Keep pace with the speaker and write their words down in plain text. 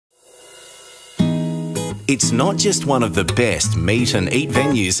It's not just one of the best meet and eat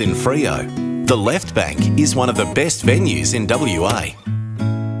venues in Freo. The Left Bank is one of the best venues in WA.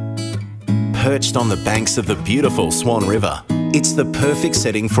 Perched on the banks of the beautiful Swan River, it's the perfect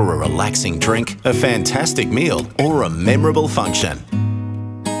setting for a relaxing drink, a fantastic meal, or a memorable function.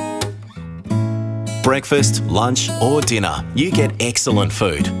 Breakfast, lunch or dinner, you get excellent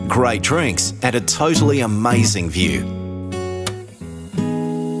food, great drinks and a totally amazing view.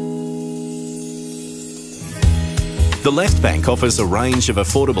 The Left Bank offers a range of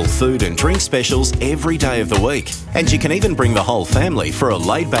affordable food and drink specials every day of the week, and you can even bring the whole family for a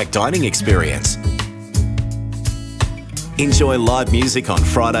laid-back dining experience. Enjoy live music on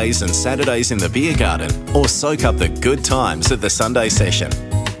Fridays and Saturdays in the beer garden, or soak up the good times at the Sunday session.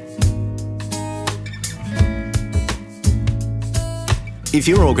 If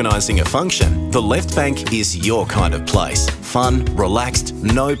you're organising a function, the Left Bank is your kind of place. Fun, relaxed,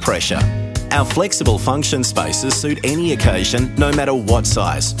 no pressure. Our flexible function spaces suit any occasion, no matter what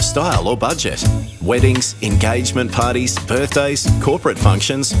size, style or budget. Weddings, engagement parties, birthdays, corporate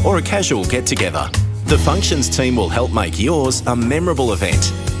functions or a casual get-together. The functions team will help make yours a memorable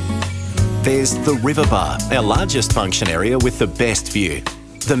event. There's the River Bar, our largest function area with the best view.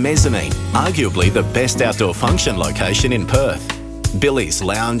 The Mezzanine, arguably the best outdoor function location in Perth. Billy's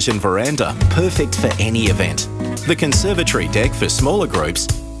Lounge and Veranda, perfect for any event. The Conservatory Deck for smaller groups,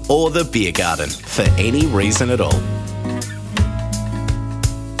 or the Beer Garden for any reason at all.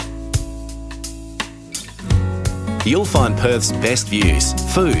 You'll find Perth's best views,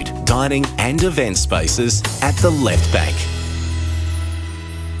 food, dining and event spaces at the Left Bank.